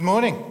Good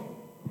morning.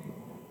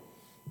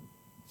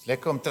 It's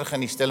lekker om terug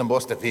in die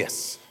Stellenbosch te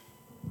wees.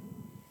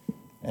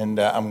 And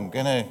I'm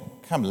going to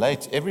come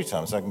late every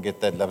time so I can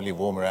get that lovely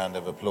warm round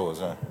of applause.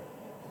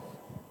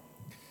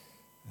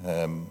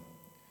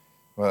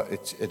 Well,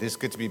 it is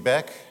good to be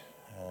back.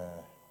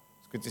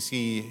 It's good to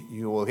see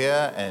you all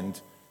here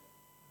and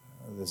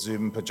the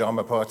Zoom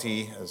pajama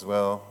party as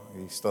well.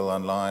 He's still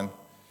online.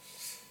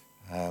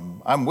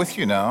 I'm with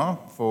you now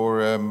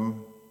for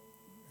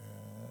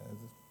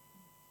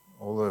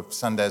all the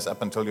Sundays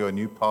up until your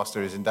new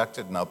pastor is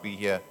inducted, and I'll be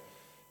here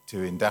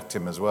to induct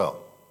him as well.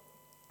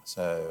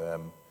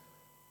 So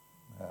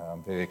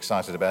I'm very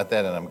excited about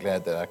that, and I'm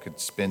glad that I could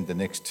spend the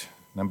next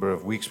number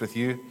of weeks with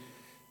you.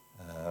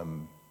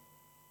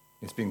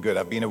 It's been good.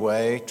 I've been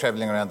away,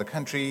 traveling around the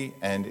country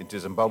and into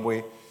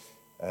Zimbabwe,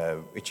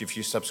 which if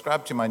you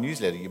subscribe to my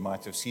newsletter, you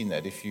might have seen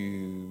that. If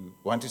you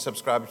want to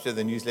subscribe to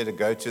the newsletter,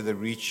 go to the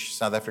Reach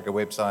South Africa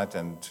website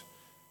and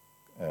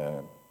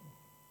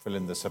fill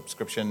in the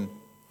subscription,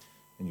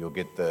 and you'll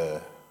get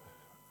the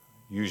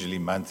usually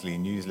monthly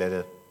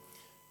newsletter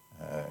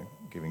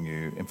giving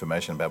you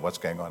information about what's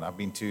going on. I've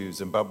been to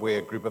Zimbabwe.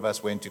 A group of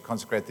us went to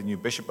consecrate the new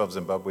bishop of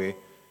Zimbabwe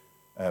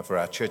for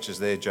our churches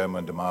there, Joe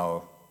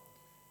Mondamao.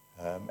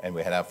 And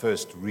we had our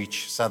first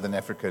Reach Southern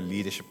Africa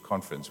Leadership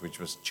Conference, which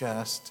was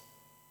just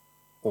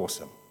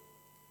awesome.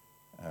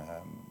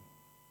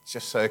 It's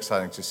just so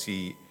exciting to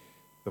see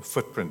the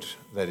footprint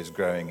that is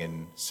growing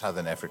in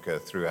Southern Africa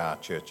through our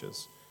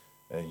churches.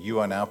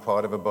 You are now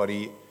part of a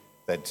body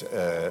that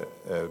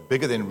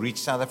bigger than Reach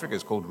South Africa.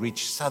 It's called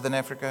Reach Southern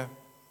Africa.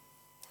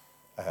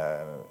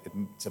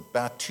 It's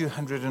about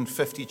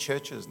 250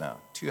 churches now,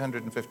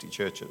 250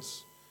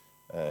 churches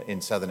in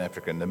Southern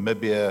Africa.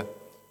 Namibia,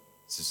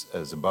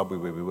 Zimbabwe,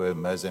 where we were,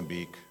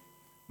 Mozambique,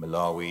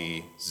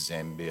 Malawi,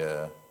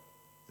 Zambia,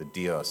 the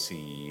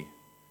DRC,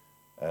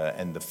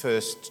 and the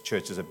first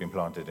churches have been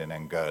planted in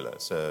Angola.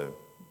 So,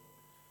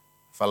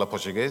 Fala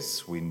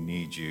Portuguese, we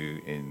need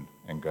you in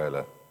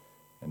Angola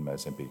and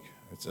Mozambique.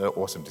 It's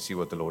awesome to see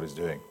what the Lord is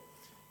doing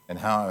and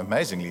how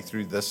amazingly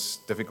through this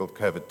difficult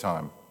COVID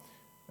time,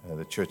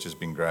 the church has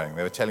been growing.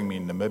 They were telling me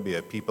in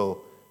Namibia,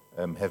 people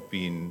have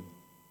been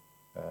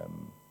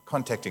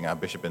contacting our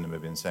bishop in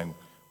Namibia and saying,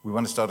 we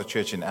want to start a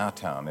church in our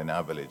town, in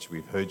our village.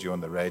 We've heard you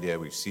on the radio.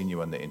 We've seen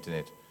you on the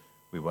internet.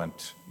 We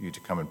want you to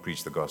come and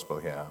preach the gospel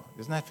here.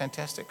 Isn't that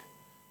fantastic?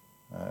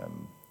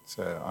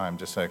 So I'm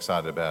just so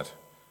excited about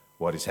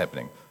what is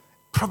happening.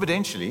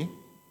 Providentially,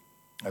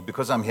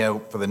 because I'm here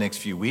for the next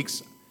few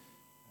weeks,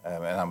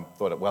 and I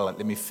thought, well,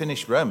 let me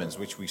finish Romans,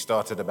 which we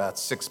started about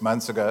 6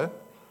 months ago.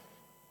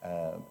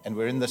 And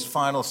we're in this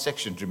final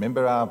section. Do you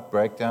remember our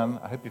breakdown?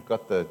 I hope you've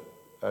got the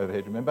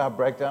overhead. Remember our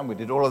breakdown? We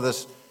did all of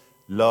this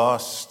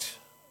last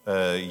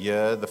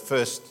year, the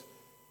first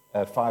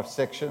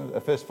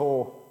first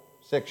four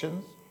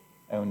sections.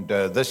 And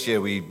this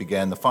year we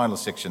began the final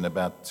section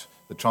about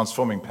the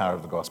transforming power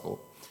of the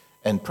gospel.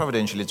 And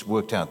providentially, it's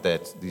worked out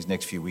that these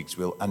next few weeks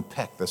we'll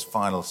unpack this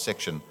final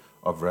section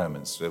of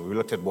Romans. So we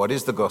looked at what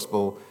is the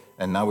gospel,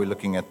 and now we're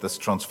looking at this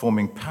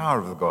transforming power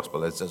of the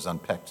gospel as is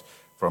unpacked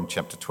from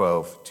chapter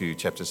 12 to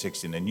chapter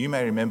 16. And you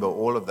may remember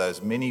all of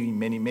those many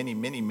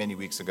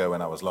weeks ago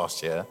when I was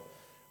last here.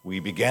 We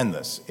began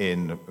this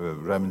in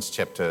Romans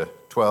chapter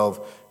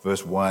 12,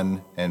 verse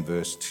 1 and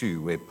verse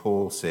 2, where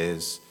Paul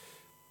says,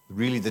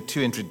 really the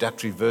two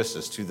introductory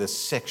verses to this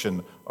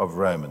section of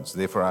Romans.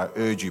 Therefore, I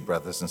urge you,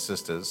 brothers and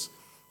sisters,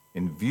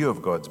 in view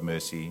of God's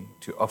mercy,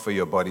 to offer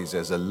your bodies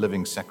as a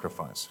living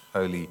sacrifice,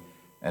 holy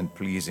and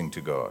pleasing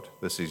to God.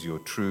 This is your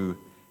true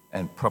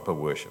and proper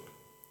worship.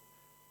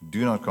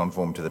 Do not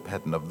conform to the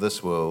pattern of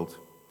this world,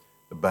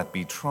 but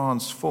be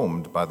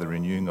transformed by the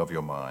renewing of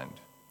your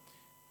mind.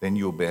 Then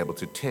you'll be able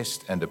to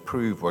test and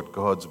approve what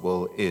God's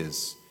will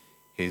is,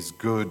 his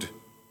good,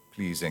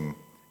 pleasing,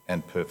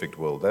 and perfect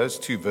will. Those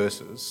two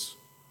verses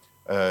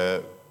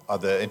are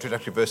the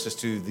introductory verses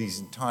to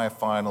these entire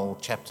final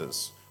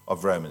chapters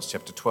of Romans,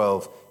 chapter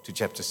 12 to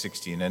chapter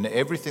 16. And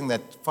everything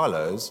that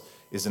follows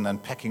is an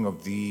unpacking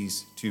of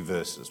these two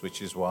verses, which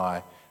is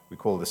why we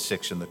call this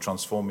section the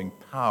transforming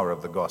power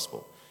of the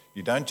gospel.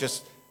 You don't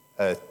just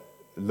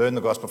learn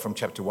the gospel from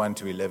chapter 1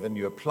 to 11,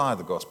 you apply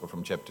the gospel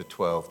from chapter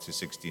 12 to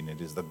 16.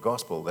 It is the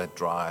gospel that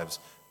drives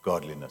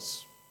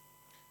godliness.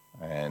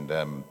 And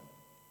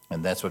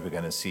that's what we're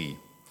going to see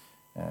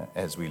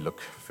as we look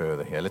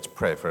further here. Let's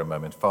pray for a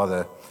moment.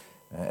 Father,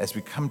 as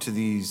we come to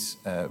these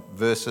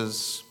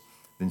verses,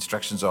 the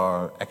instructions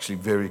are actually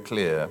very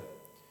clear,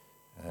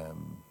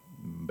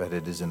 but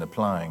it is in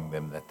applying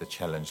them that the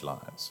challenge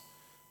lies.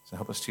 So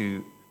help us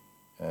to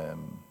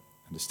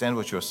understand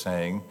what you're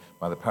saying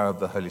by the power of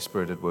the Holy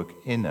Spirit at work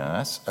in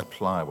us,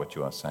 apply what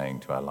you are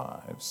saying to our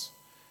lives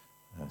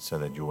so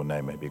that your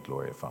name may be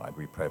glorified.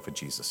 We pray for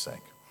Jesus'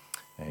 sake.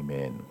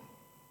 Amen.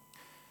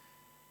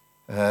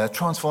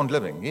 Transformed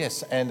living,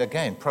 yes. And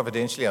again,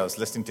 providentially, I was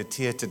listening to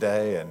Tia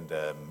today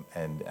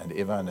and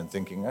Evan and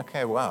thinking,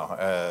 okay,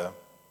 wow,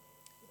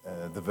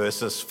 the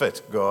verses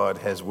fit. God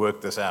has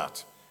worked this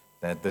out,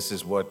 that this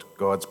is what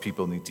God's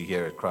people need to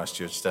hear at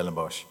Christchurch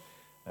Stellenbosch.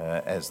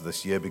 as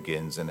this year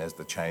begins and as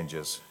the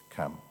changes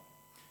come.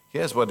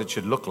 Here's what it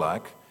should look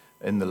like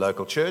in the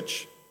local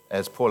church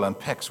as Paul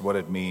unpacks what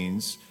it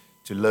means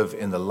to live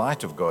in the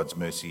light of God's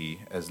mercy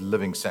as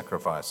living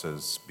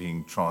sacrifices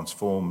being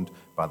transformed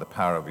by the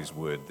power of his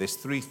word. There's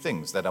three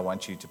things that I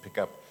want you to pick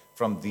up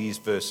from these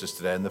verses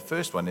today. And the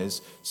first one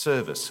is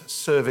service.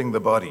 Serving the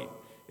body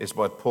is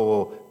what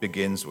Paul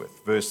begins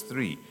with. Verse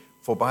 3,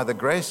 "For by the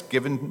grace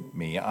given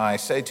me, I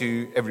say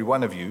to every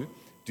one of you,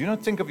 do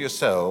not think of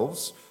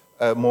yourselves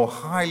more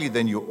highly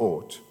than you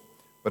ought,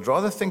 but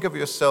rather think of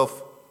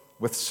yourself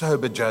with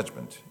sober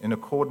judgment, in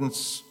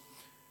accordance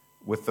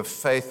with the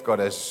faith God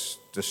has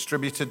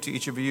distributed to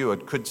each of you."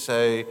 It could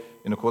say,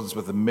 in accordance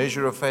with the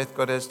measure of faith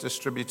God has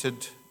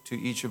distributed to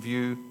each of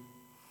you.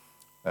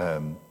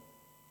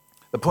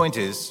 The point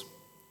is,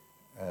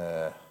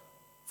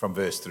 from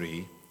verse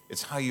 3,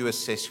 it's how you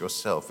assess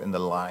yourself in the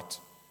light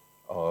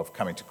of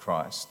coming to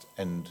Christ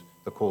and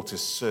the call to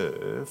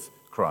serve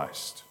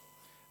Christ.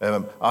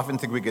 I often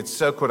think we get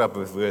so caught up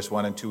with verse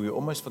 1 and 2, we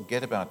almost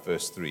forget about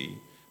verse 3.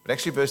 But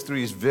actually, verse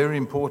 3 is very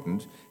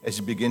important as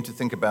you begin to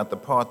think about the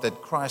part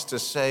that Christ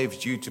has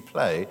saved you to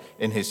play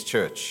in his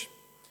church.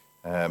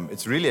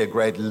 It's really a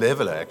great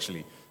leveler,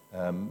 actually.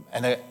 And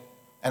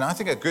I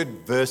think a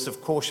good verse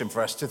of caution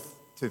for us to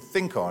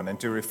think on and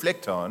to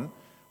reflect on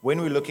when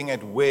we're looking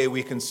at where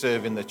we can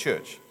serve in the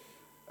church.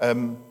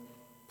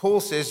 Paul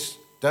says,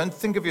 don't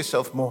think of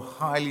yourself more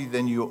highly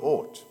than you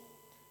ought.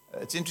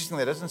 It's interesting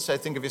that it doesn't say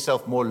think of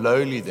yourself more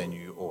lowly than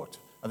you ought.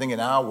 I think in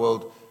our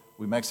world,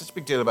 we make such a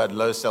big deal about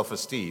low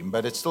self-esteem,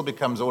 but it still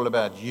becomes all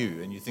about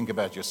you, and you think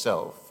about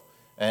yourself.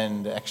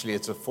 And actually,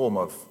 it's a form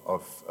of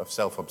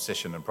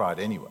self-obsession and pride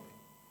anyway.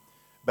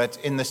 But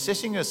in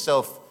assessing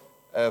yourself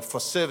for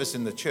service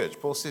in the church,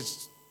 Paul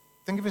says,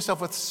 think of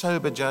yourself with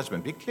sober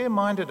judgment. Be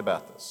clear-minded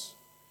about this.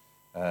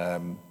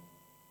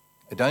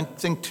 Don't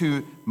think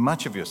too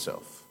much of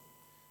yourself.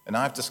 And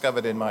I've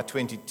discovered in my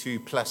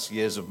 22-plus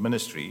years of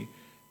ministry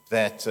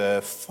that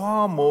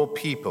far more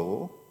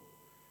people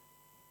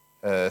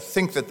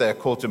think that they're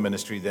called to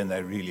ministry than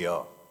they really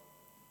are.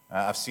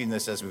 I've seen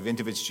this as we've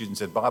interviewed students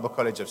at Bible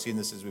College. I've seen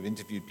this as we've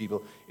interviewed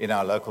people in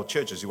our local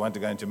churches who want to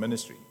go into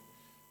ministry.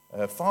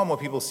 Far more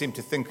people seem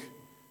to think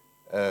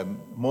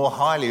more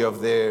highly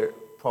of their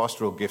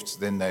pastoral gifts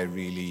than they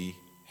really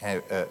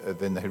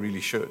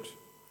should.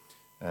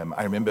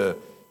 I remember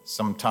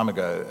some time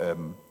ago,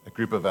 a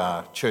group of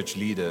our church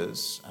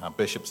leaders, our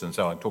bishops and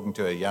so on, talking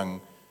to a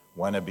young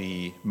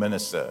wannabe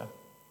minister,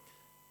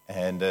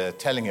 and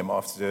telling him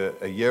after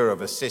a year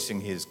of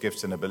assessing his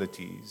gifts and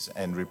abilities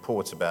and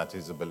reports about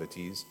his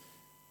abilities,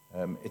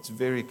 it's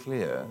very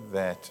clear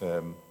that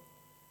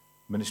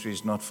ministry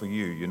is not for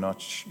you. You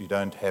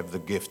don't have the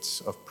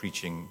gifts of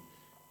preaching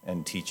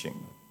and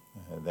teaching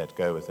that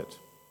go with it.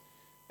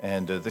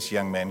 And this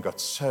young man got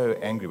so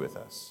angry with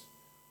us.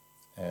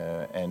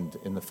 And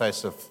in the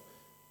face of,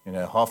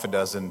 half a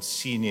dozen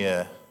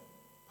senior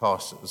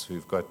pastors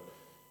who've got,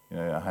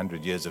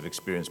 100 years of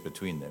experience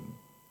between them,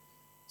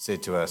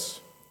 said to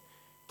us,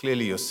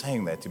 "Clearly you're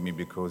saying that to me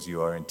because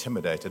you are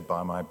intimidated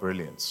by my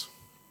brilliance."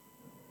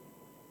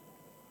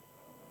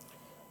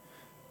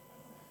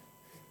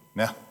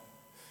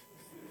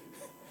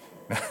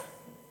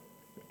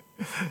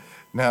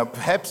 Now,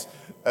 perhaps,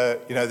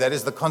 that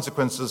is the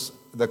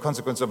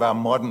consequence of our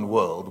modern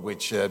world,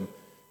 which, is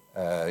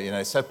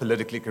so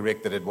politically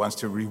correct that it wants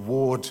to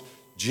reward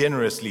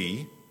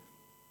generously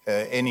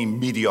any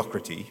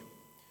mediocrity.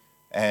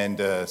 And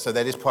so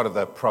that is part of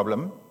the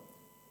problem,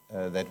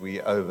 that we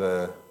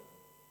over-inflate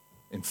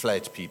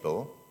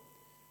people.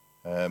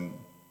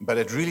 But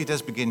it really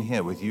does begin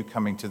here with you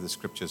coming to the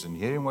scriptures and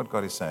hearing what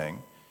God is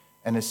saying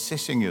and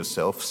assessing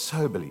yourself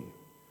soberly.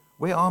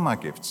 Where are my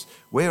gifts?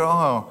 Where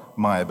are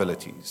my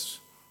abilities?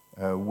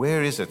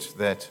 Where is it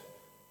that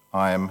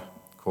I am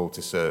called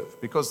to serve?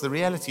 Because the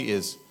reality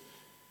is,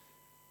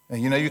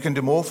 you can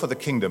do more for the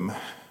kingdom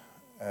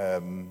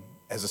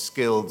as a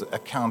skilled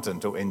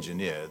accountant or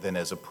engineer than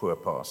as a poor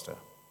pastor.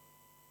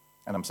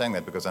 And I'm saying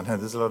that because I know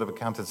there's a lot of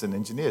accountants and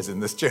engineers in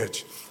this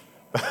church.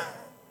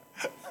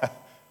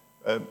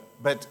 And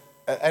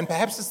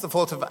perhaps it's the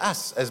fault of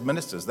us as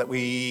ministers that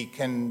we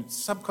can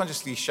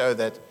subconsciously show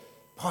that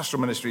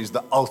pastoral ministry is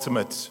the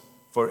ultimate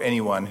for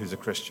anyone who's a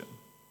Christian.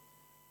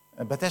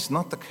 But that's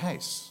not the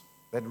case.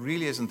 That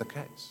really isn't the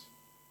case.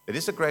 It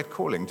is a great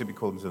calling to be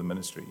called into the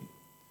ministry,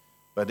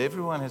 but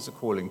everyone has a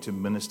calling to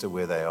minister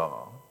where they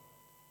are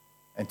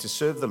and to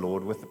serve the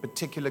Lord with the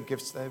particular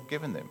gifts they have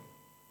given them.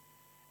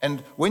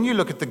 And when you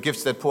look at the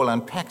gifts that Paul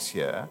unpacks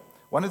here,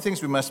 one of the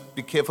things we must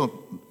be careful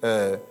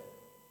to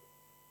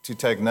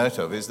take note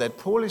of is that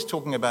Paul is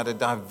talking about a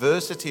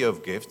diversity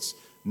of gifts,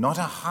 not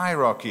a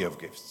hierarchy of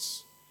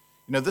gifts.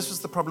 This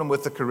was the problem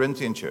with the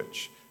Corinthian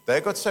church.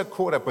 They got so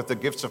caught up with the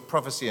gifts of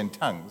prophecy and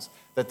tongues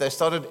that they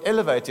started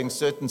elevating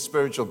certain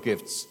spiritual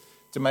gifts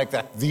to make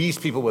that these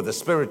people were the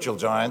spiritual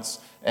giants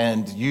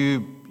and you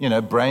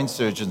brain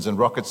surgeons and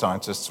rocket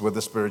scientists were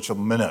the spiritual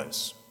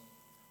minnows.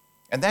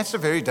 And that's a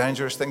very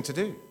dangerous thing to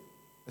do.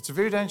 It's a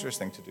very dangerous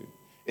thing to do.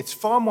 It's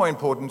far more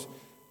important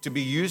to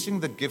be using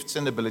the gifts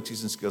and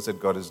abilities and skills that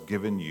God has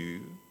given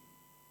you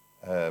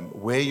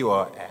where you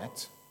are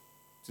at,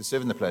 to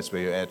serve in the place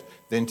where you're at,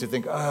 than to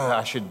think,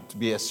 I should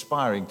be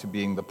aspiring to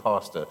being the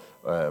pastor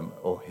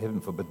or, heaven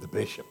forbid, the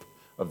bishop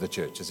of the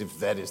church, as if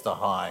that is the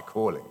high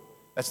calling.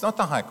 That's not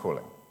the high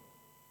calling.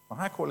 The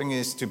high calling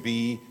is to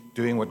be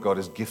doing what God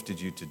has gifted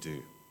you to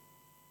do.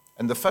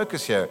 And the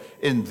focus here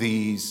in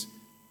these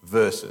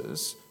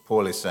verses,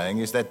 Paul is saying,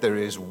 is that there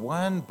is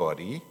one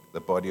body, the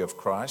body of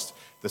Christ.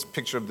 This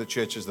picture of the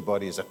church as the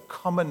body is a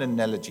common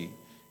analogy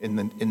in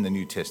the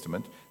New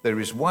Testament. There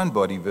is one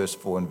body, verse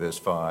 4 and verse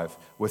 5,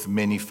 with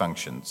many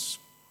functions.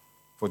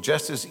 For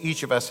just as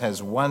each of us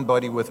has one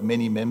body with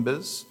many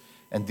members,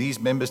 and these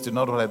members do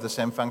not all have the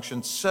same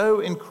function, so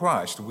in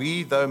Christ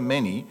we, though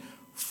many,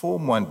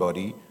 form one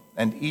body,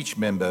 and each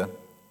member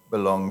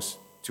belongs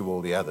to all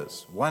the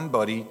others. One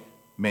body,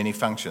 many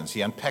functions.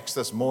 He unpacks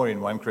this more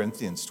in 1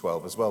 Corinthians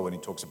 12 as well when he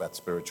talks about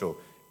spiritual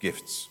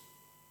gifts.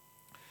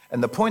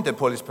 And the point that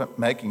Paul is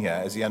making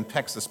here as he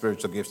unpacks the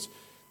spiritual gifts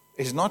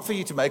is not for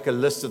you to make a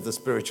list of the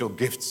spiritual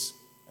gifts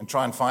and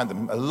try and find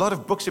them. A lot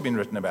of books have been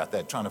written about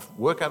that, trying to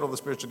work out all the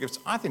spiritual gifts.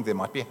 I think there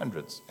might be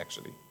hundreds,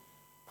 actually.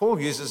 Paul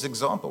uses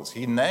examples.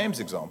 He names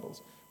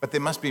examples. But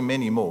there must be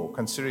many more,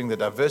 considering the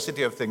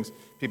diversity of things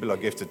people are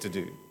gifted to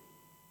do.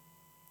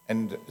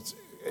 And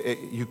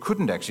you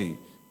couldn't actually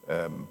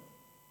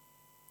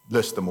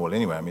list them all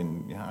anyway. I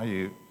mean, how are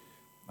you,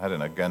 I don't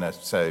know, going to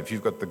say, if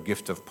you've got the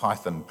gift of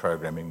Python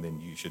programming,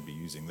 then you should be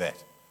using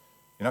that.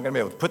 You're not going to be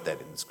able to put that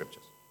in the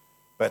scriptures.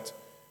 But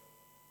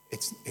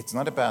it's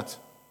not about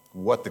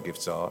what the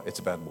gifts are, it's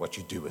about what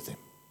you do with them.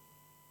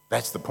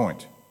 That's the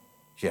point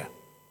here.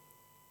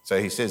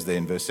 So he says there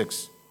in verse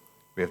 6,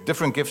 we have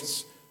different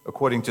gifts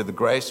according to the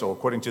grace or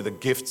according to the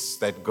gifts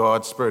that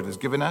God's Spirit has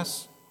given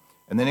us.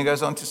 And then he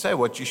goes on to say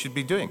what you should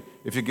be doing.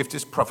 If your gift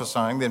is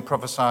prophesying, then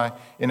prophesy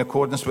in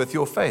accordance with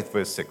your faith,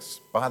 verse 6.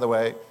 By the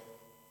way,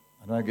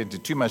 I don't want to get into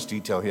too much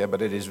detail here,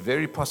 but it is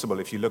very possible,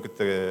 if you look at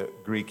the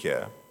Greek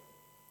here,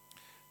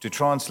 to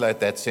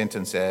translate that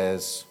sentence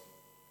as,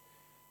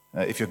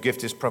 if your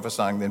gift is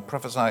prophesying, then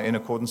prophesy in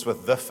accordance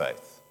with the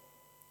faith.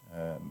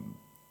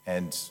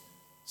 And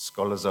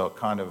scholars are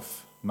kind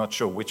of not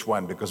sure which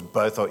one, because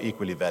both are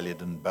equally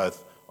valid and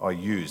both are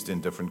used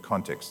in different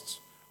contexts.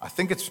 I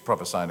think it's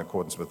prophesy in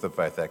accordance with the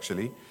faith,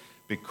 actually,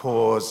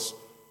 because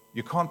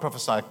you can't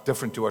prophesy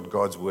different to what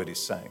God's word is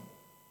saying.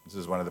 This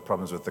is one of the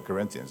problems with the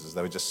Corinthians, is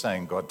they were just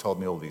saying, God told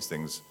me all these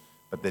things,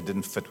 but they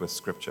didn't fit with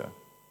Scripture.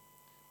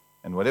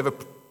 And whatever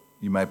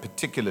you may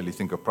particularly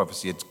think of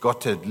prophecy, it's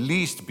got to at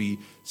least be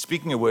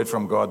speaking a word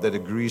from God that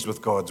agrees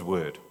with God's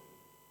word.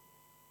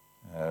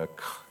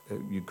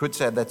 You could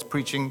say that's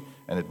preaching,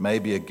 and it may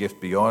be a gift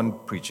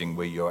beyond preaching,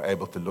 where you're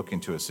able to look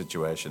into a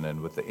situation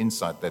and with the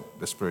insight that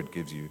the Spirit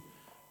gives you,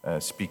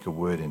 speak a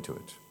word into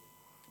it.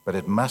 But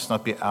it must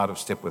not be out of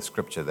step with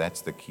Scripture.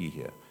 That's the key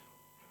here.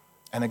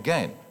 And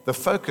again, the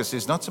focus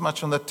is not so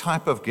much on the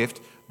type of gift,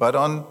 but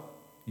on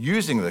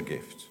using the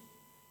gift.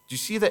 Do you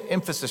see the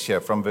emphasis here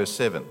from verse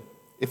 7?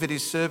 If it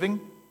is serving,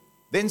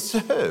 then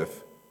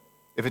serve.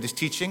 If it is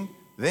teaching,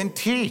 then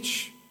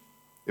teach.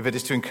 If it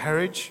is to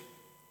encourage,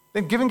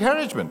 then give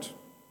encouragement.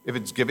 If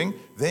it's giving,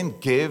 then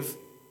give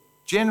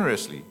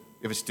generously.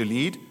 If it's to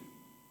lead,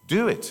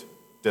 do it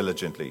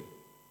diligently.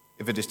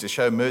 If it is to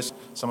show mercy,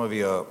 some of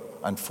you are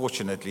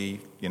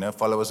unfortunately,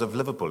 followers of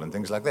Liverpool and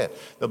things like that.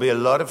 There'll be a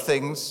lot of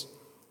things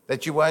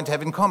that you won't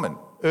have in common,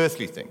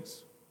 earthly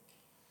things.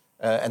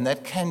 And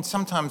that can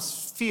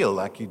sometimes feel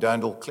like you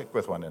don't all click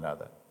with one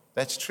another.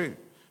 That's true.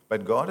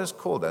 But God has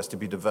called us to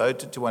be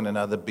devoted to one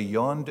another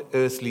beyond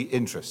earthly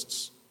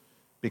interests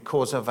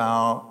because of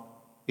our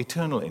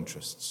eternal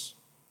interests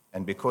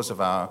and because of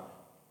our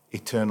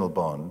eternal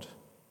bond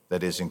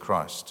that is in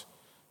Christ.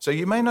 So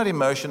you may not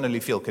emotionally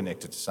feel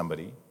connected to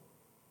somebody.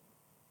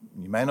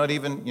 You may not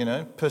even,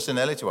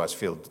 personality-wise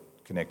feel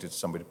connected to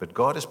somebody, but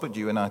God has put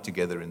you and I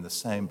together in the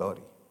same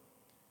body.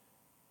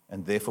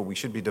 And therefore we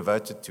should be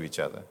devoted to each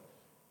other.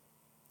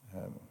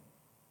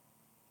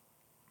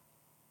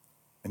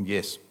 And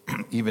yes,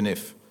 even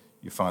if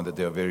you find that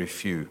there are very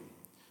few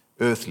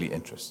earthly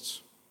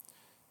interests,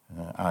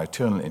 our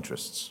eternal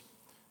interests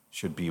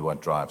should be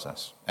what drives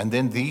us. And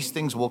then these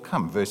things will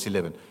come. Verse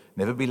 11,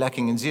 never be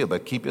lacking in zeal,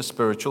 but keep your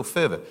spiritual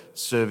fervor,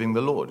 serving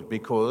the Lord,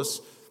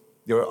 because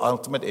your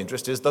ultimate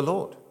interest is the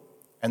Lord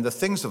and the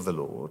things of the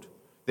Lord.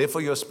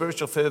 Therefore, your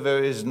spiritual fervor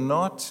is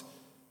not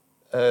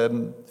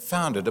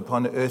founded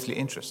upon earthly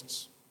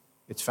interests.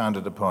 It's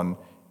founded upon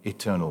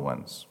eternal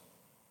ones.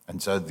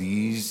 And so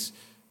these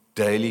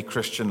daily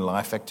Christian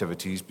life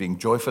activities, being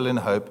joyful in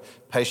hope,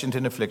 patient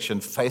in affliction,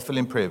 faithful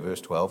in prayer,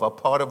 verse 12, are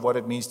part of what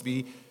it means to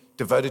be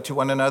devoted to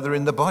one another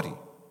in the body.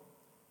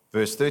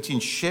 Verse 13,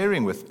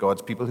 sharing with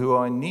God's people who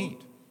are in need,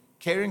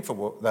 caring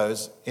for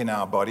those in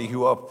our body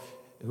who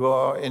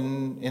are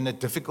in a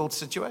difficult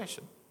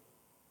situation,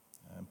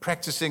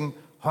 practicing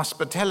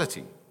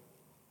hospitality.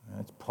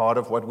 It's part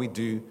of what we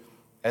do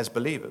as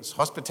believers.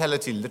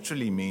 Hospitality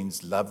literally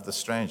means love the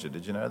stranger.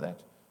 Did you know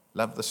that?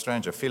 Love the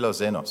stranger,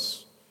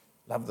 philoxenos.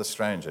 Love the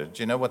stranger.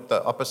 Do you know what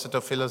the opposite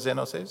of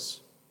philoxenos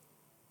is?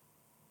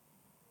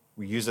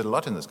 We use it a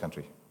lot in this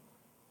country.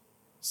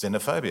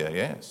 Xenophobia,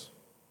 yes.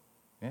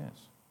 Yes.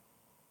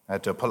 I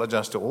had to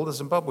apologize to all the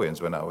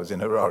Zimbabweans when I was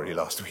in Harare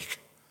last week.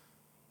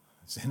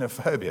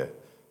 Xenophobia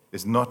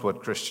is not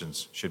what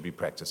Christians should be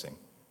practicing.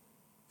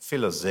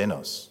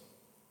 Philoxenos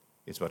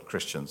is what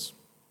Christians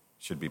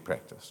should be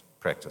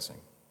practicing.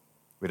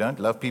 We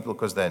don't love people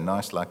because they're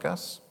nice like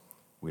us.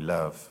 We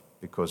love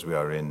because we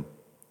are in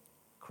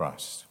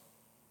Christ.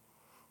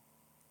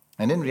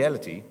 And in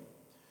reality,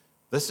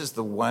 this is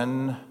the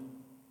one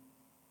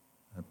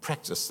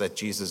practice that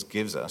Jesus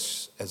gives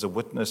us as a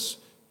witness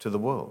to the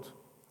world.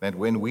 That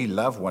when we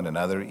love one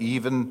another,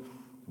 even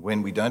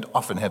when we don't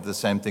often have the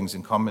same things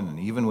in common, and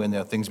even when there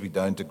are things we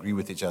don't agree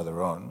with each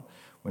other on,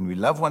 when we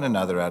love one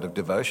another out of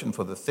devotion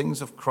for the things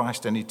of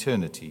Christ and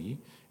eternity,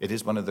 it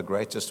is one of the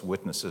greatest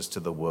witnesses to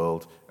the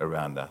world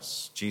around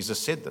us. Jesus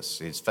said this,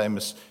 his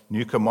famous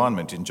new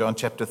commandment in John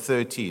chapter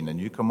 13, a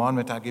new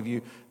commandment I give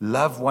you,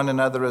 love one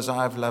another as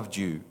I have loved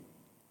you.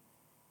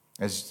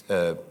 As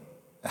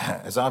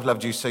I've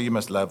loved you, so you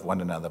must love one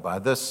another. By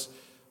this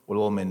will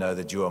all men know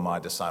that you are my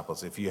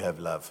disciples, if you have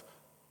love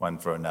one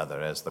for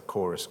another, as the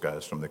chorus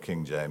goes from the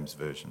King James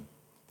Version.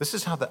 This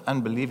is how the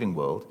unbelieving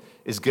world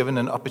is given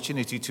an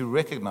opportunity to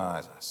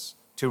recognize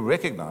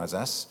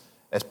us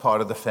as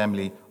part of the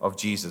family of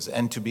Jesus,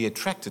 and to be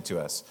attracted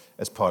to us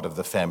as part of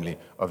the family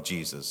of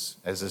Jesus.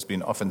 As has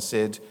been often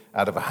said,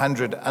 out of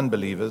 100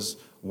 unbelievers,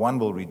 1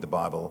 will read the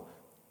Bible,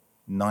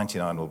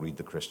 99 will read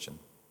the Christian.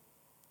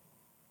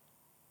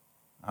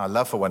 Our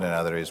love for one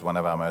another is one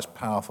of our most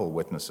powerful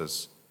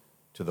witnesses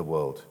to the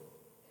world.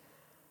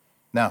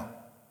 Now,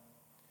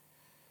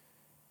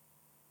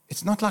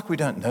 it's not like we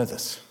don't know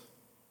this.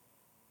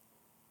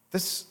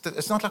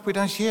 It's not like we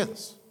don't hear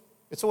this.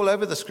 It's all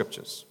over the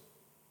scriptures.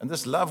 And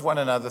this love one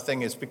another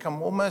thing has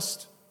become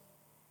almost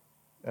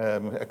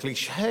a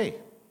cliche.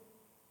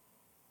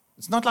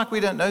 It's not like we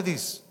don't know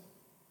these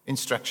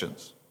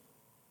instructions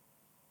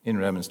in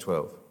Romans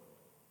 12.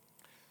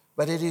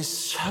 But it is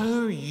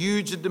so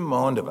huge a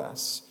demand of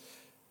us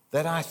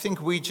that I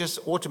think we just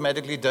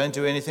automatically don't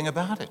do anything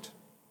about it.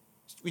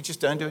 We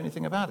just don't do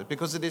anything about it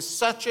because it is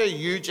such a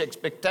huge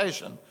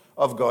expectation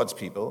of God's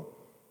people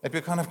that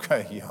we kind of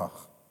go, yeah,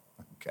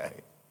 okay,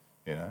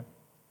 you know.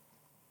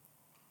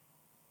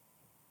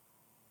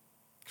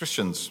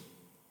 Christians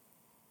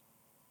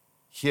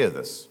hear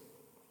this,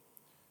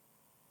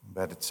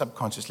 but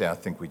subconsciously I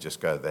think we just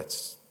go,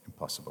 that's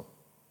impossible.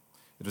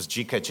 It was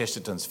G.K.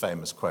 Chesterton's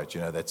famous quote,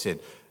 that said,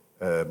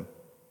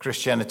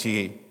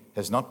 Christianity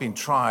has not been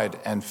tried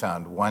and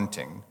found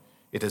wanting.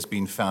 It has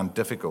been found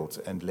difficult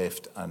and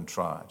left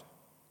untried.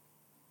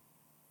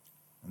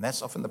 And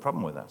that's often the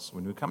problem with us.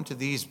 When we come to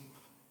these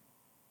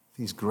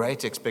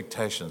great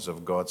expectations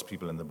of God's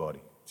people in the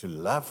body, to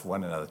love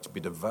one another, to be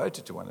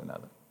devoted to one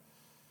another,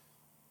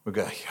 we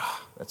go, yeah,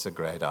 that's a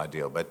great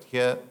ideal. But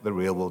here, the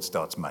real world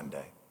starts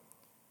Monday,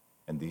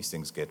 and these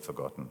things get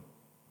forgotten.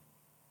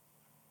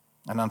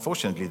 And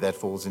unfortunately, that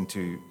falls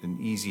into an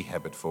easy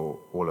habit for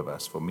all of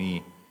us, for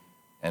me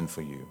and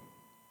for you.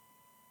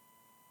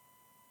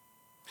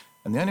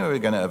 And the only way we're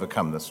going to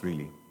overcome this,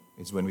 really,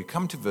 is when we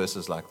come to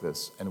verses like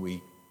this and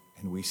we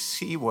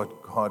see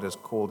what God has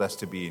called us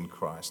to be in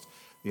Christ.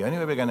 The only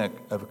way we're going to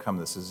overcome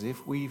this is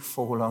if we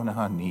fall on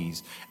our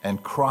knees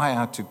and cry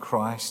out to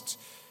Christ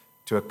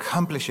to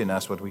accomplish in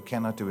us what we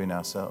cannot do in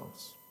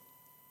ourselves.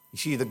 You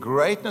see, the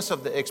greatness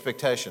of the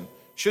expectation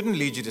shouldn't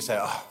lead you to say,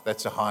 oh,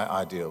 that's a high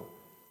ideal.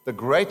 The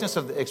greatness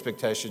of the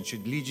expectation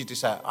should lead you to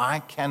say, I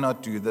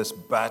cannot do this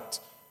but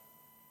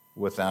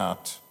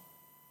without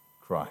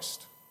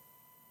Christ.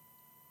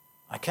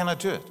 I cannot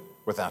do it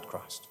without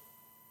Christ,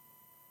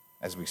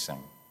 as we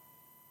sing.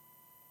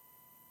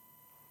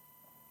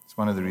 It's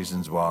one of the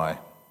reasons why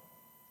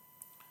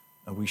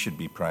we should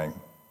be praying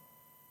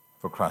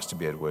for Christ to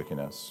be at work in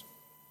us.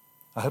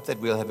 I hope that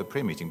we'll have a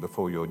prayer meeting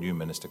before your new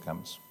minister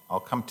comes. I'll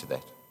come to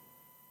that.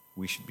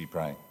 We should be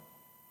praying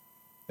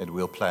that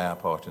we'll play our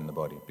part in the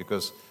body.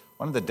 Because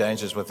one of the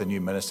dangers with the new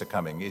minister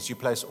coming is you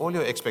place all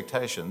your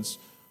expectations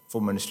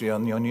for ministry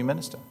on your new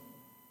minister,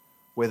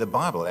 where the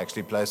Bible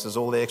actually places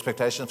all the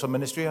expectations for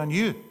ministry on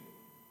you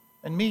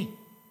and me.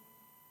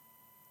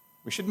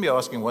 We shouldn't be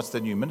asking, what's the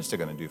new minister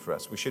going to do for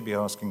us? We should be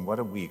asking, what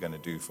are we going to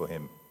do for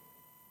him?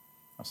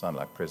 I sound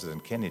like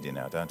President Kennedy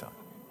now, don't I?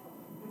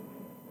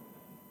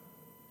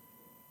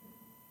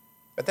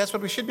 But that's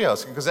what we should be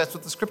asking, because that's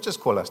what the scriptures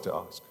call us to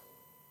ask.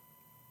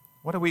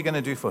 What are we going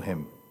to do for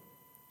him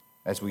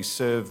as we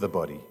serve the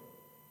body,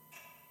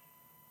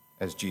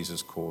 as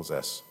Jesus calls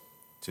us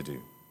to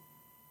do?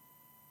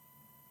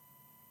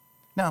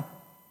 Now,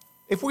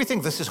 if we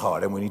think this is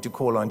hard and we need to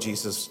call on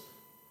Jesus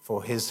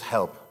for his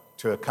help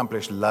to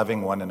accomplish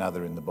loving one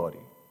another in the body,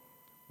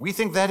 we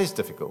think that is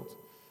difficult.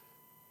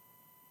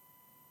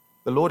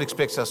 The Lord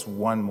expects us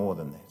one more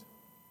than that.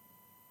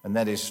 And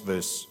that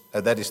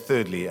is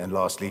thirdly and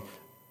lastly,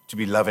 to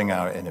be loving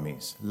our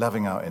enemies.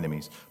 Loving our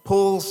enemies.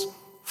 Paul's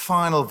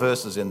final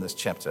verses in this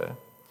chapter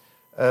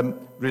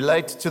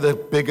relate to the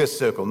bigger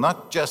circle,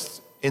 not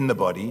just in the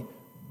body,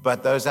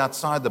 but those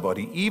outside the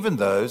body, even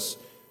those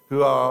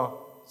who are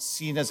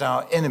seen as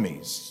our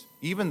enemies,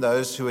 even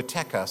those who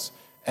attack us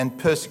and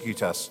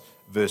persecute us.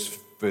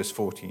 Verse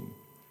 14.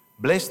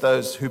 Bless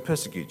those who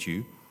persecute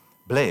you,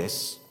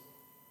 bless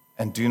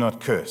and do not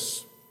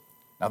curse.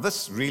 Now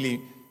this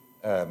really,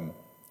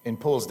 in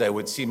Paul's day,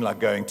 would seem like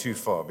going too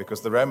far,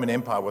 because the Roman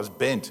Empire was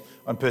bent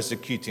on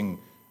persecuting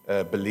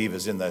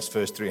believers in those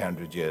first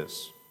 300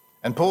 years.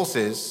 And Paul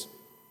says,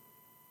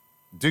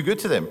 do good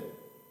to them.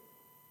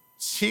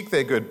 Seek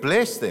their good.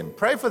 Bless them.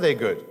 Pray for their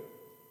good.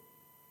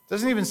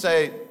 Doesn't even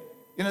say,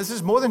 this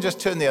is more than just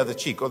turn the other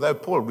cheek, although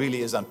Paul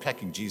really is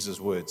unpacking Jesus'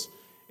 words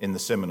in the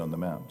Sermon on the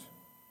Mount.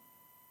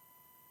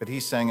 But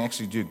he's saying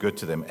actually do good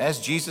to them. As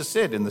Jesus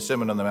said in the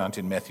Sermon on the Mount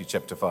in Matthew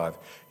chapter 5,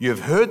 you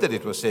have heard that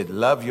it was said,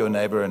 love your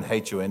neighbor and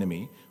hate your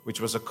enemy, which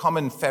was a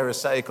common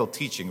Pharisaical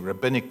teaching,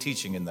 rabbinic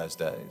teaching in those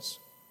days,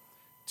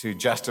 to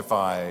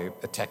justify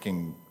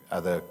attacking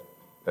other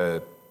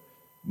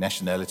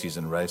nationalities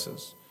and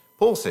races.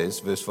 Paul says,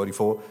 verse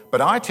 44,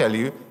 but I tell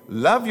you,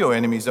 love your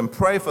enemies and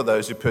pray for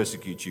those who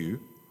persecute you,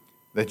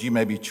 that you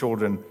may be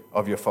children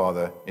of your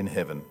Father in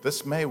heaven.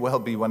 This may well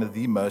be one of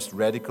the most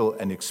radical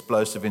and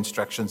explosive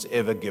instructions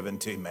ever given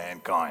to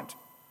mankind.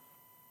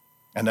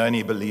 And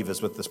only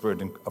believers with the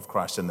Spirit of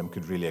Christ in them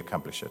could really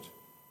accomplish it.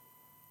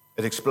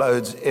 It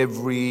explodes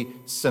every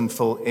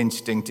sinful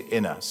instinct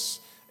in us.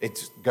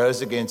 It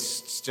goes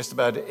against just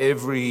about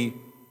every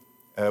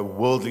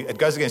worldly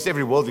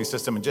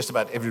system and just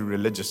about every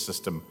religious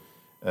system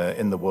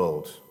in the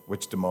world,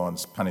 which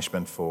demands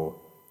punishment for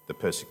the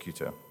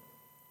persecutor.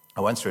 I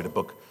once read a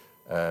book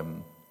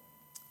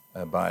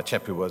by a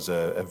chap who was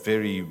a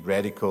very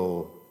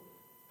radical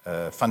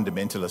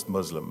fundamentalist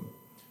Muslim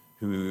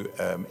who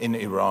in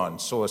Iran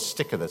saw a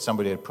sticker that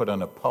somebody had put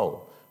on a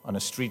pole, on a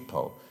street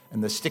pole,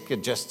 and the sticker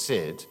just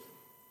said,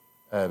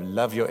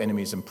 love your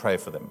enemies and pray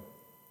for them.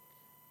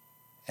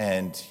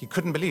 And he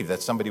couldn't believe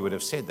that somebody would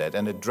have said that,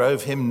 and it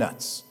drove him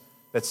nuts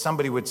that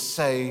somebody would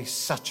say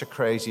such a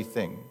crazy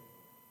thing.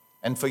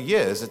 And for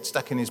years it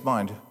stuck in his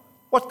mind,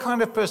 what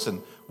kind of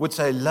person would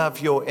say, love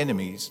your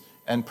enemies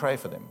and pray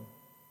for them?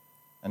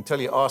 Until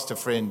he asked a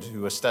friend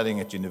who was studying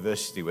at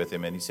university with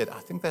him, and he said, I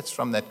think that's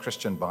from that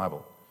Christian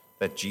Bible,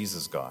 that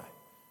Jesus guy.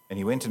 And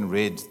he went and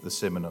read the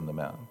Sermon on the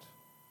Mount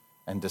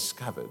and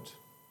discovered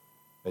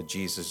that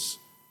Jesus,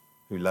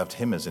 who loved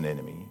him as an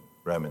enemy,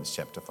 Romans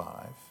chapter 5,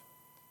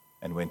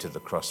 and went to the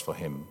cross for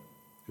him,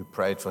 who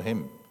prayed for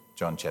him,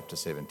 John chapter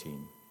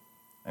 17,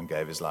 and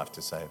gave his life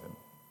to save him.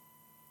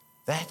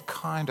 That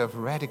kind of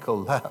radical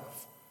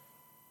love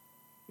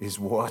is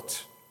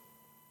what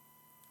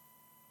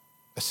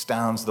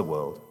astounds the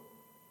world,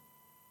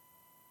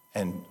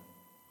 and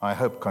I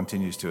hope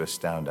continues to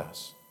astound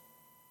us.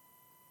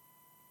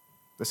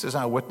 This is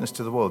our witness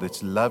to the world.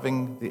 It's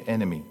loving the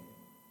enemy.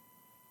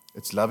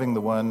 It's loving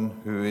the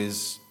one who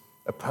is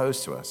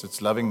opposed to us.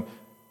 It's loving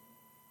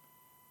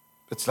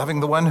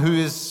the one who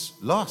is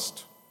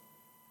lost.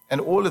 And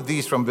all of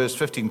these from verse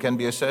 15 can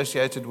be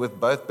associated with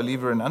both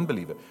believer and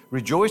unbeliever.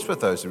 Rejoice with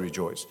those who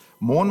rejoice.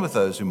 Mourn with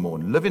those who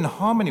mourn. Live in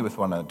harmony with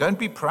one another. Don't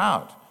be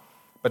proud,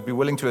 but be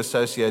willing to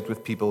associate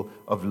with people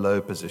of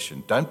low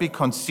position. Don't be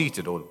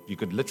conceited, or you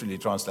could literally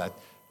translate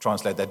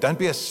that. Don't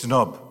be a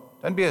snob.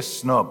 Don't be a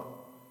snob.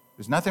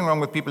 There's nothing wrong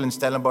with people in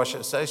Stellenbosch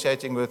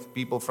associating with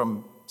people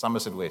from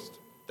Somerset West.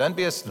 Don't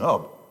be a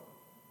snob.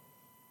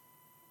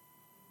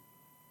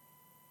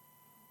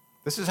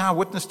 This is our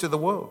witness to the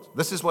world.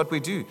 This is what we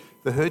do.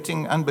 The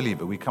hurting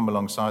unbeliever, we come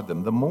alongside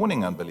them. The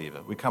mourning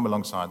unbeliever, we come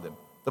alongside them.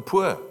 The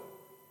poor,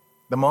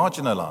 the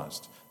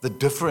marginalized, the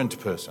different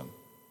person.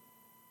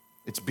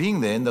 It's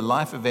being there in the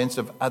life events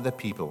of other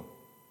people.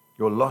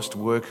 Your lost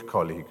work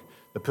colleague,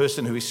 the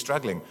person who is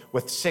struggling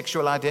with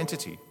sexual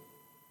identity.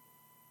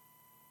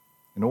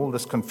 In all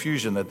this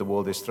confusion that the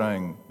world is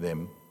throwing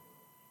them,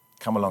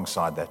 come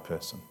alongside that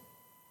person.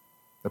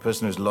 The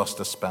person who's lost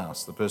a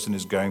spouse, the person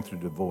who's going through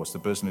divorce, the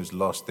person who's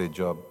lost their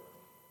job.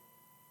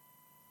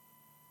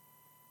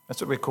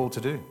 That's what we're called to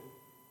do.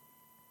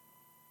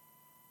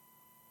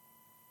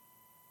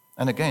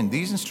 And again,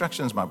 these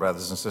instructions, my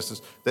brothers and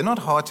sisters, they're not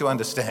hard to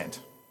understand.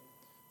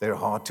 They're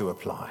hard to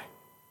apply.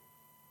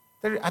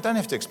 I don't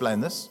have to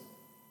explain this.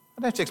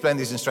 I don't have to explain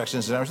these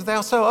instructions. They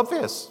are so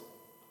obvious.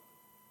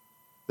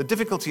 The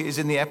difficulty is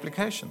in the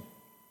application.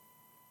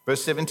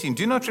 Verse 17,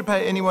 do not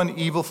repay anyone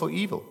evil for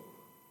evil.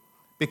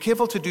 Be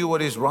careful to do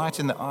what is right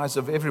in the eyes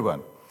of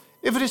everyone.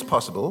 If it is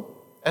possible,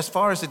 as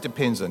far as it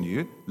depends on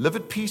you, live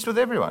at peace with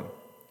everyone.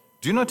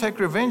 Do not take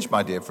revenge,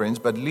 my dear friends,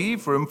 but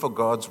leave room for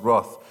God's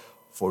wrath.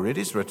 For it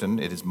is written,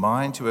 it is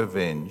mine to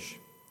avenge.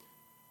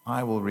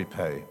 I will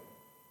repay,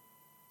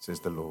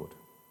 says the Lord.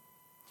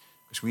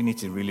 Because we need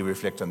to really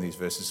reflect on these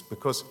verses,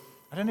 because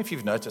I don't know if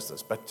you've noticed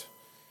this, but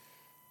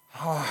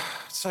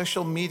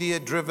social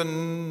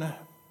media-driven,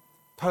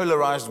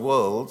 polarized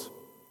world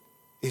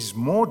is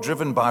more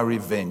driven by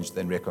revenge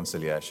than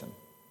reconciliation.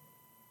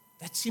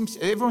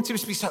 Everyone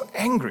seems to be so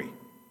angry.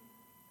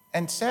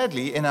 And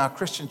sadly, in our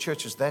Christian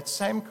churches, that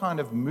same kind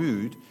of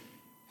mood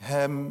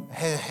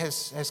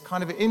has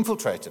kind of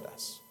infiltrated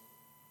us.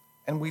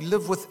 And we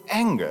live with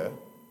anger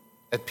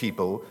at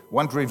people,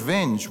 want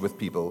revenge with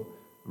people,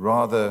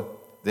 rather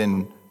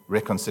than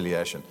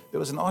reconciliation. There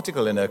was an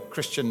article in a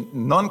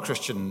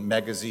non-Christian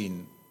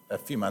magazine a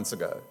few months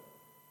ago.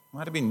 It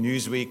might have been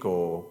Newsweek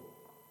or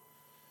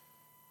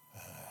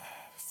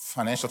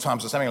Financial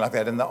Times or something like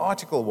that. And the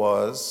article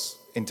was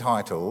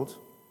entitled,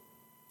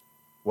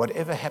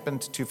 "Whatever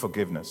Happened to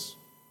Forgiveness?"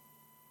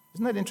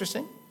 Isn't that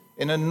interesting?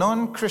 In a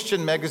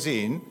non-Christian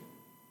magazine,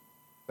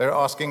 they're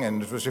asking,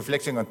 and it was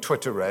reflecting on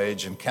Twitter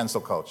rage and cancel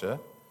culture,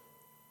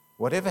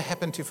 whatever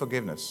happened to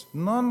forgiveness?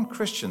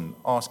 Non-Christian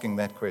asking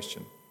that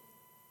question.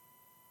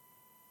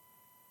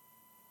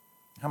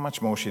 How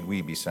much more should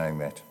we be saying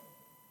that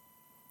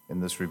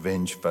in this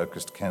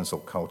revenge-focused cancel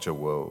culture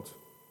world?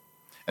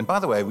 And by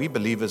the way, we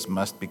believers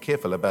must be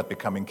careful about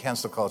becoming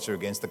cancel culture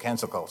against the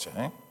cancel culture.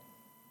 Eh?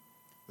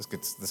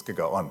 This could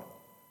go on.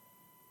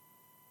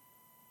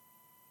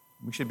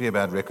 We should be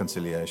about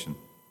reconciliation.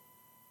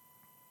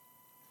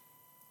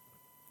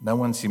 No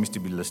one seems to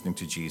be listening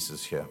to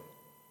Jesus here.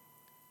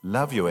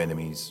 Love your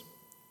enemies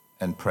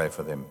and pray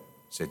for them,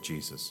 said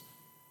Jesus.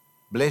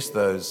 Bless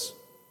those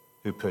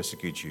who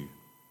persecute you.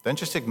 Don't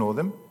just ignore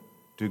them,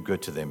 do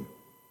good to them.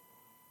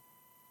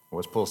 Or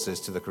as Paul says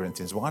to the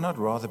Corinthians, why not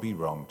rather be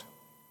wronged?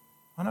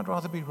 Why not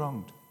rather be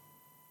wronged?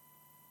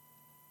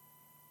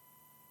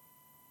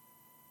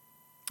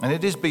 And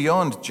it is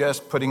beyond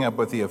just putting up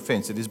with the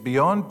offense. It is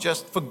beyond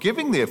just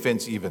forgiving the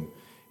offense even.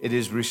 It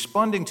is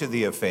responding to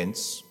the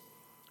offense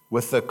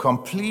with the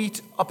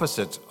complete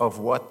opposite of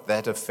what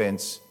that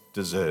offense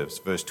deserves.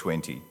 Verse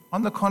 20.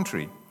 On the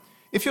contrary,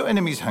 if your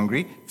enemy is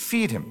hungry,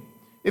 feed him.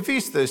 If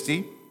he's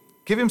thirsty,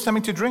 give him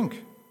something to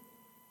drink.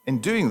 In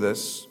doing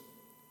this,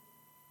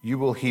 you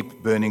will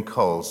heap burning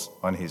coals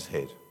on his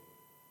head.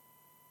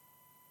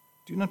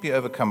 Do not be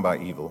overcome by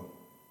evil,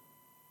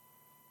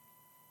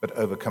 but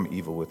overcome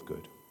evil with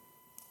good.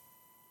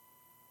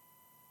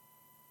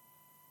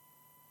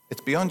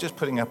 It's beyond just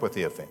putting up with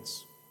the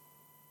offense.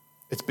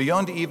 It's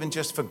beyond even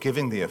just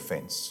forgiving the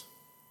offense.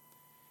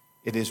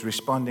 It is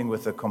responding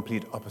with the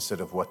complete opposite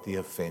of what the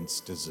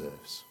offense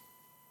deserves.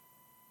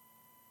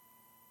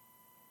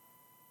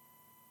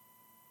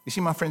 You see,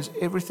 my friends,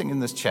 everything in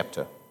this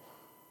chapter,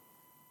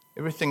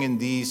 everything in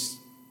these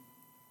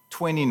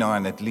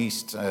 29 at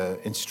least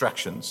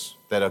instructions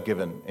that are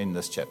given in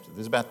this chapter,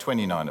 there's about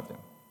 29 of them.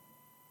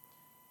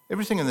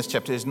 Everything in this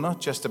chapter is not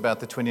just about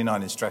the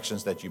 29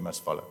 instructions that you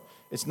must follow.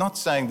 It's not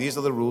saying these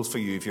are the rules for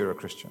you if you're a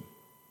Christian.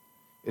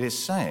 It is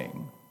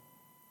saying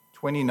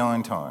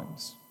 29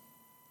 times,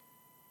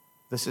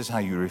 this is how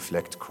you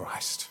reflect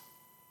Christ.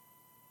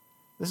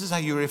 This is how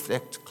you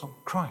reflect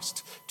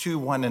Christ to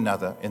one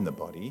another in the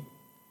body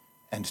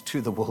and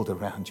to the world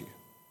around you.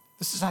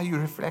 This is how you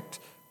reflect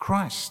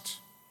Christ,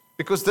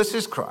 because this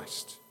is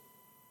Christ.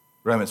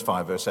 Romans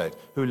 5 verse 8,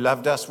 who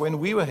loved us when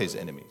we were his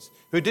enemies,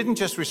 who didn't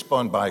just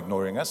respond by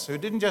ignoring us, who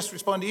didn't just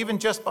respond even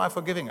just by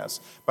forgiving us,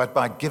 but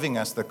by giving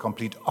us the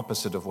complete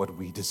opposite of what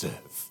we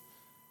deserve.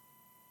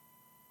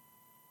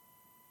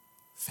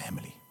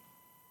 Family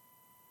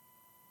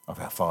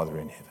of our Father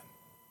in heaven.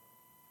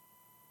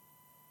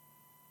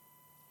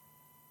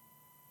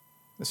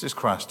 This is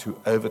Christ who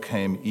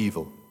overcame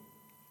evil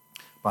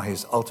by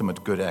his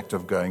ultimate good act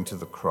of going to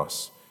the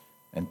cross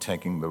and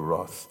taking the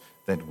wrath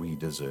that we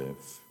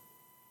deserve.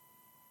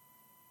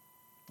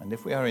 And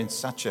if we are in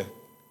such a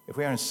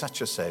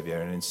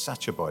Savior and in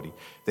such a body,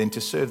 then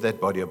to serve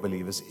that body of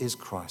believers is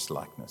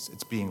Christ-likeness.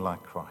 It's being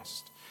like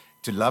Christ.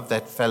 To love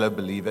that fellow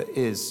believer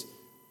is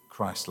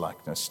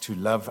Christ-likeness. To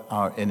love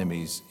our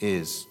enemies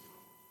is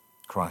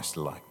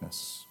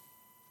Christ-likeness.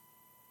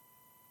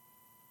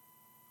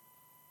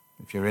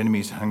 If your enemy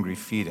is hungry,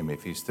 feed him.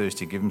 If he's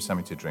thirsty, give him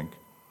something to drink.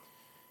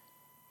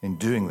 In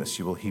doing this,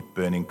 you will heap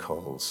burning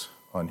coals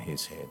on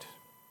his head.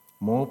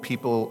 More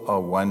people are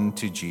won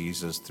to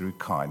Jesus through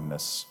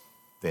kindness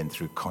than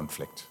through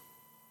conflict.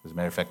 As a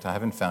matter of fact, I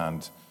haven't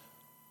found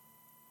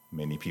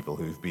many people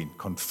who've been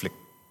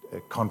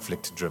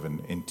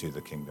conflict-driven into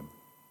the kingdom.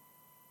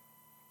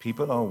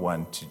 People are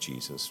won to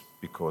Jesus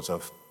because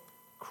of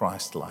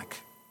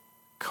Christ-like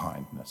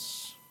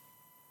kindness.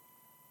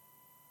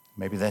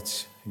 Maybe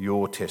that's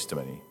your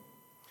testimony.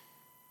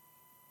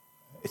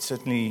 It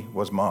certainly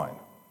was mine.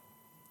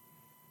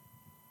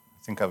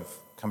 I think I've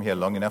come here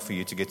long enough for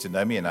you to get to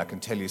know me, and I can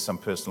tell you some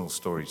personal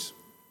stories,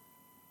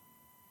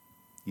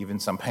 even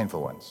some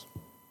painful ones.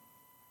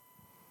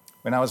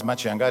 When I was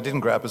much younger, I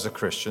didn't grow up as a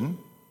Christian.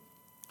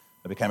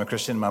 I became a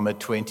Christian in my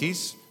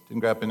mid-20s,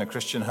 didn't grow up in a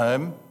Christian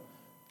home,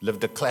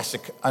 lived a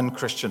classic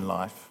unchristian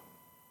life.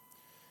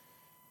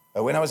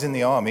 When I was in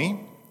the army,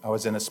 I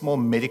was in a small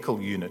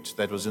medical unit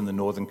that was in the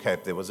Northern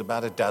Cape. There was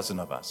about a dozen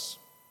of us.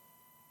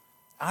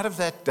 Out of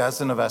that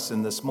dozen of us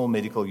in the small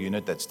medical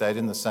unit that stayed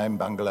in the same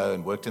bungalow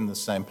and worked in the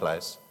same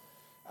place,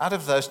 out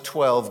of those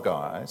 12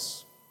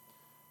 guys,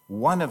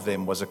 one of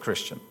them was a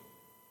Christian.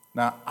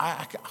 Now,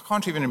 I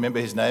can't even remember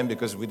his name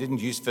because we didn't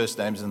use first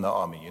names in the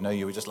army. You know,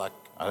 you were just like,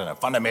 I don't know,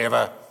 Van der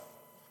Merwe.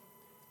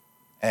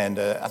 And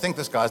I think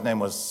this guy's name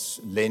was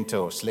Lente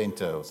or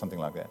Slente or something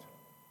like that.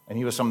 And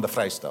he was from the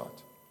Vrystaat.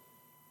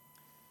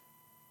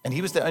 And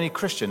he was the only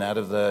Christian out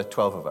of the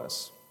 12 of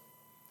us.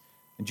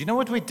 And do you know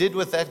what we did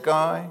with that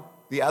guy,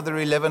 the other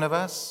 11 of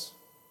us?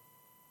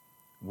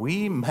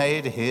 We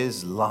made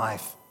his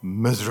life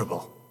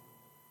miserable.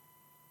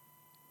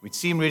 We'd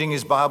see him reading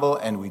his Bible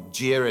and we'd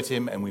jeer at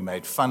him and we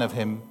made fun of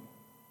him.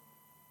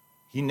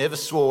 He never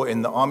swore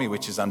in the army,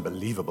 which is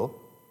unbelievable.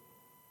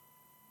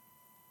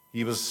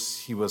 He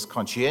was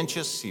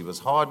conscientious, he was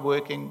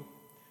hardworking.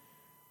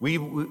 We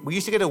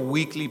used to get a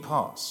weekly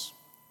pass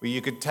where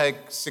you could take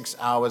 6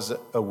 hours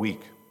a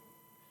week.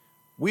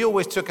 We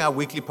always took our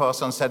weekly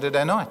pass on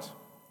Saturday night.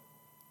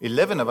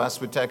 11 of us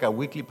would take our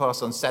weekly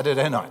pass on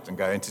Saturday night and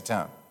go into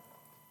town.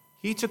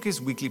 He took his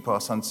weekly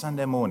pass on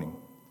Sunday morning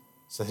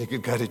so he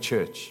could go to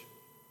church.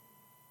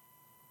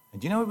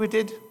 And you know what we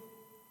did?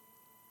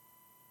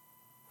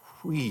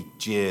 We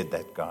jeered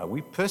that guy. We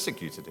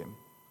persecuted him.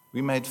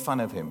 We made fun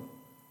of him.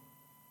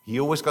 He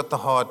always got the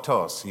hard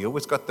tasks. He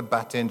always got the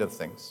butt end of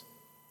things.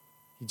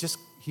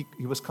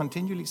 He was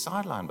continually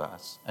sidelined by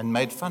us and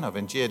made fun of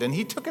and jeered. And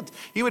he took it.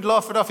 He would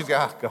laugh it off. He'd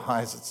go,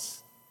 guys,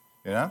 it's,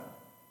 And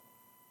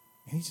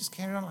he just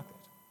carried on like that.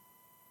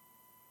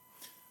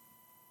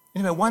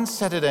 Anyway, one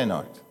Saturday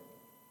night,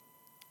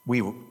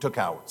 we took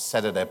our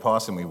Saturday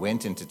pass and we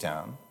went into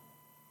town.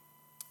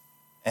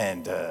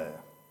 And, I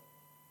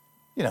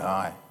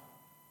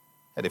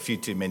had a few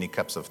too many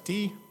cups of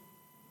tea.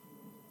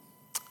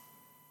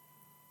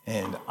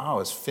 And I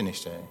was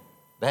finished.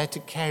 They had to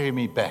carry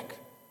me back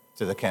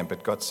to the camp.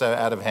 It got so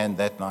out of hand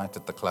that night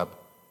at the club.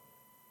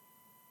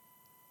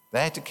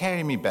 They had to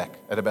carry me back.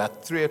 At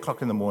about 3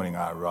 o'clock in the morning,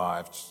 I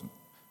arrived.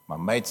 My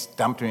mates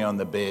dumped me on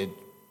the bed,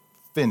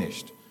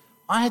 finished.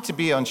 I had to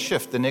be on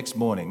shift the next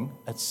morning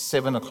at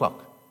 7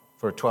 o'clock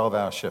for a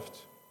 12-hour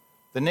shift.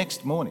 The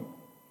next morning,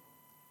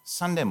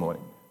 Sunday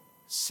morning,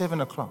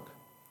 7 o'clock.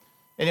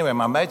 Anyway,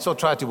 my mates all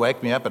tried to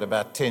wake me up at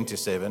about 10 to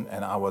 7,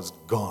 and I was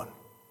gone.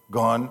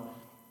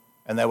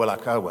 And they were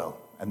like, oh, well.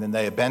 And then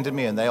they abandoned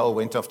me, and they all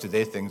went off to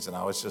their things, and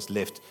I was just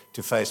left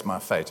to face my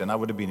fate. And I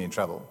would have been in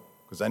trouble,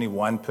 because only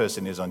one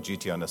person is on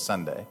duty on a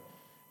Sunday,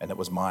 and it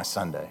was my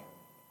Sunday.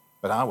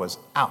 But I was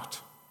out.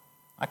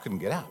 I couldn't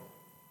get out.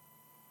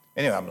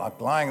 Anyway, I'm like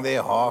lying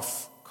there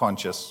half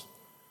conscious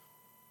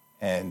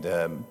and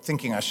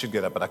thinking I should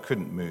get up, but I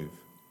couldn't move.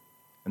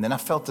 And then I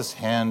felt this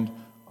hand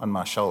on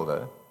my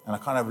shoulder, and I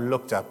kind of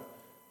looked up,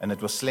 and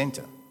it was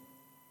Slenter.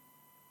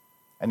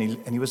 And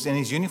he was in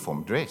his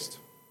uniform, dressed.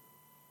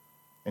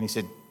 And he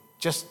said,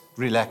 just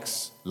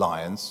relax,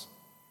 Lions.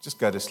 Just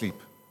go to sleep.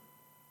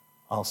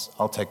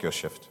 I'll take your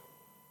shift.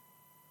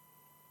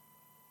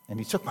 And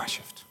he took my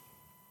shift.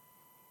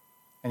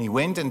 And he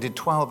went and did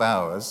 12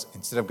 hours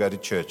instead of go to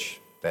church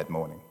that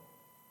morning.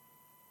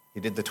 He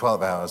did the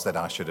 12 hours that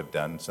I should have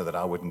done so that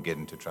I wouldn't get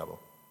into trouble.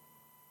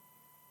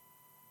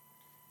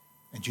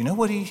 And do you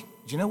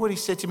know what he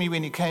said to me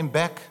when he came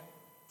back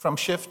from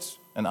shift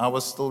and I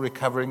was still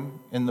recovering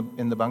in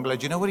the bungalow?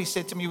 Do you know what he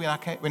said to me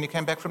when he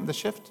came back from the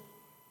shift?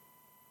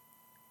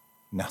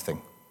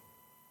 Nothing.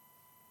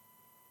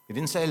 He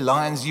didn't say,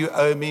 Lions, you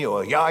owe me,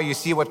 or, yeah, you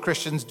see what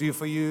Christians do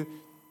for you.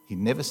 He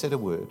never said a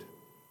word,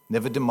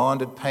 never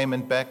demanded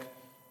payment back,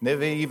 and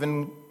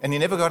he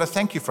never got a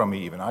thank you from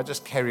me even. I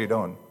just carried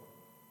on.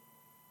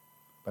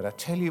 But I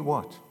tell you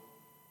what,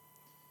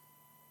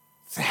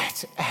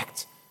 that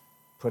act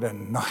put a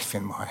knife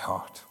in my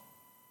heart.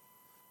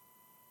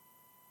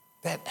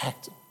 That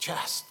act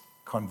just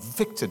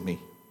convicted me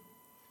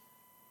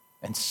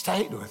and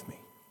stayed with me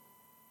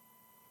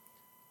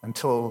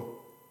until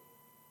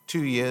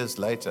 2 years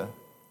later,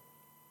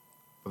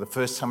 for the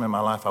first time in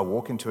my life, I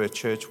walk into a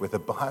church where the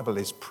Bible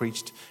is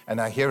preached and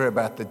I hear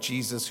about the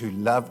Jesus who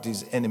loved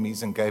his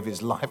enemies and gave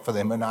his life for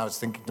them. And I was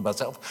thinking to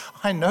myself,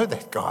 I know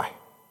that guy.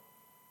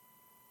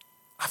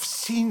 I've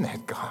seen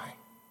that guy.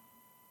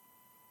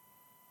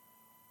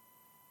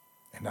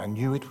 And I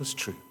knew it was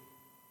true.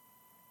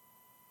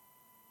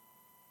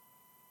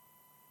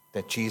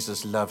 That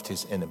Jesus loved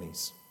his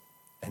enemies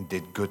and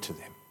did good to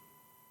them,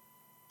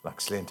 like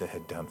Slenter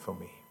had done for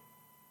me.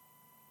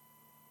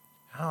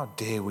 How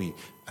dare we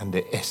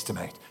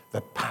underestimate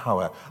the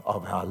power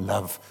of our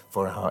love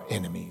for our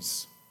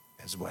enemies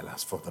as well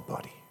as for the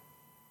body?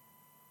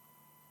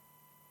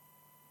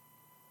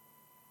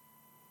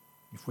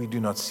 If we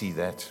do not see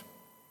that,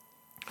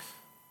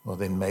 well,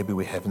 then maybe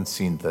we haven't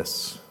seen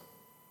this.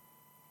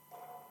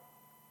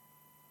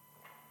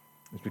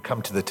 As we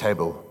come to the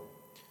table,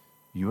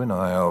 you and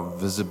I are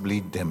visibly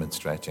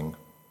demonstrating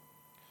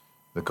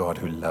the God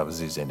who loves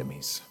his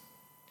enemies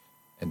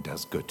and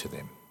does good to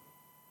them.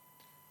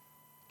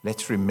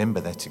 Let's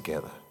remember that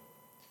together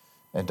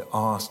and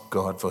ask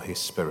God for his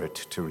Spirit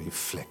to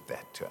reflect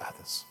that to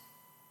others.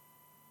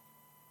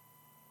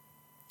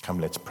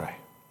 Come, let's pray.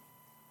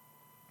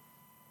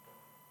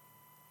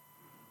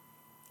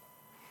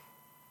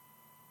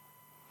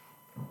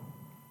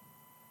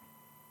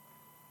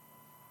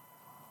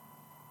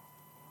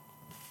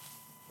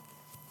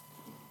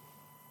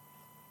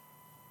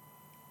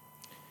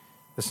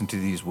 Listen to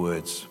these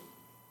words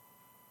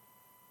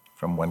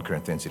from 1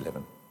 Corinthians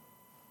 11.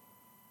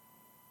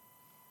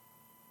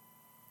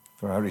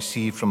 For I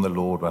received from the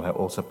Lord what I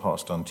also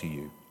passed on to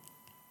you.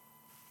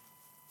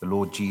 the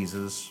Lord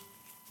Jesus,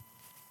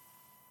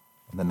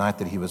 on the night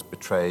that he was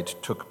betrayed,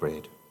 took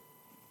bread.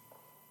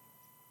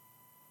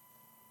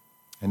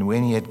 And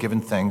when he had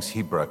given thanks,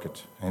 he broke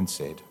it and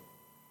said,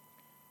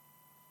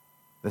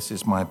 "This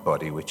is my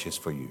body, which is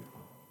for you.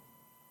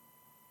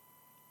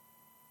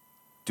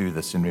 Do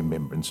this in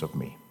remembrance of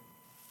me."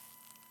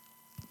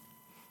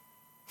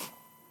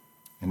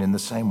 And in the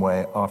same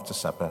way, after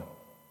supper,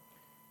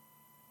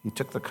 he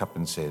took the cup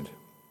and said,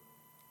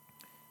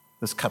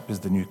 "This cup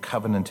is the new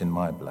covenant in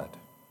my blood.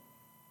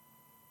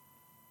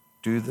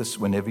 Do this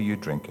whenever you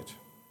drink it,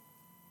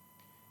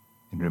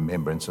 in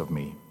remembrance of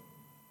me.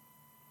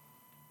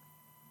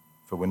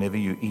 For whenever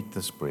you eat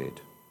this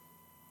bread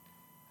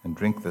and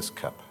drink this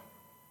cup,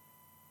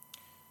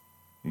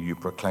 you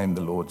proclaim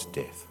the Lord's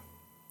death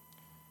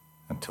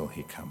until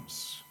he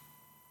comes."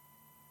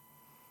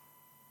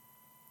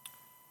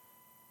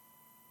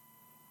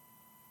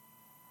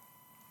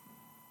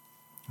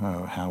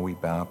 Oh, how we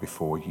bow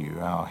before you,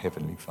 our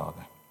Heavenly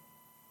Father,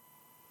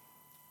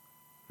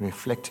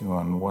 reflecting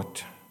on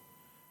what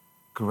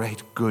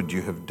great good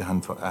you have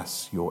done for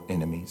us, your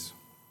enemies,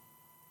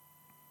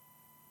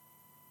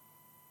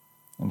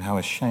 and how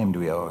ashamed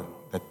we are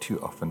that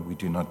too often we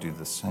do not do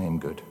the same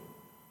good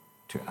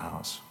to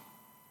ours.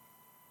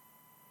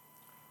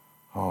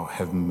 Oh,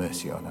 have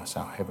mercy on us,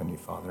 our Heavenly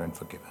Father, and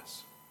forgive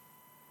us.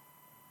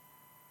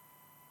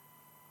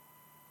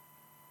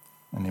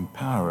 And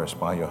empower us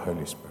by your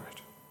Holy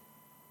Spirit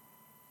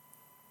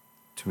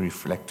to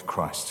reflect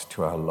Christ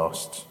to our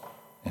lost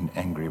and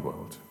angry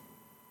world.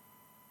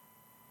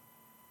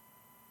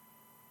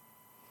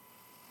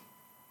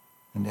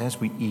 And as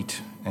we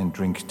eat and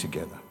drink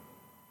together,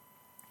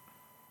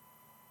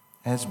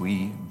 as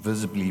we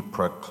visibly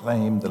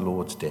proclaim the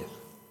Lord's death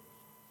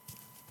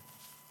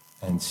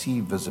and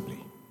see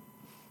visibly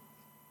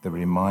the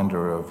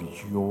reminder of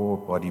your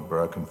body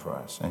broken for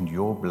us and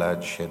your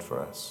blood shed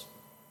for us,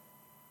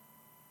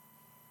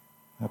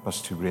 help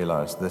us to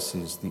realize this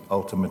is the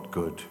ultimate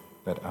good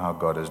that our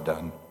God has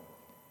done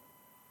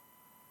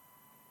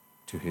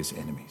to his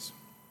enemies.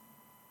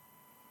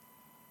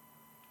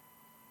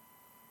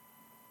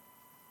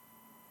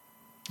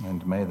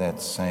 And may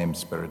that same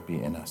spirit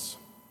be in us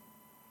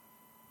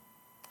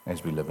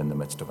as we live in the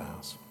midst of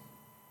ours.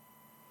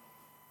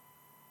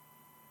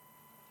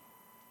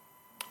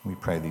 We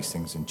pray these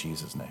things in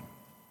Jesus' name.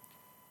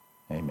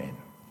 Amen.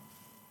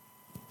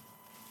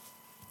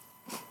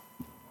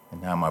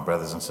 And now, my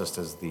brothers and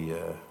sisters,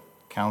 the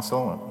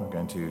council are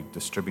going to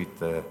distribute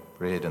the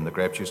bread and the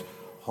grape juice.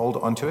 Hold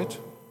onto it.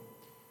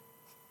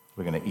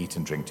 We're going to eat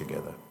and drink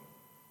together.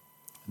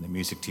 And the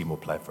music team will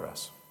play for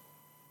us.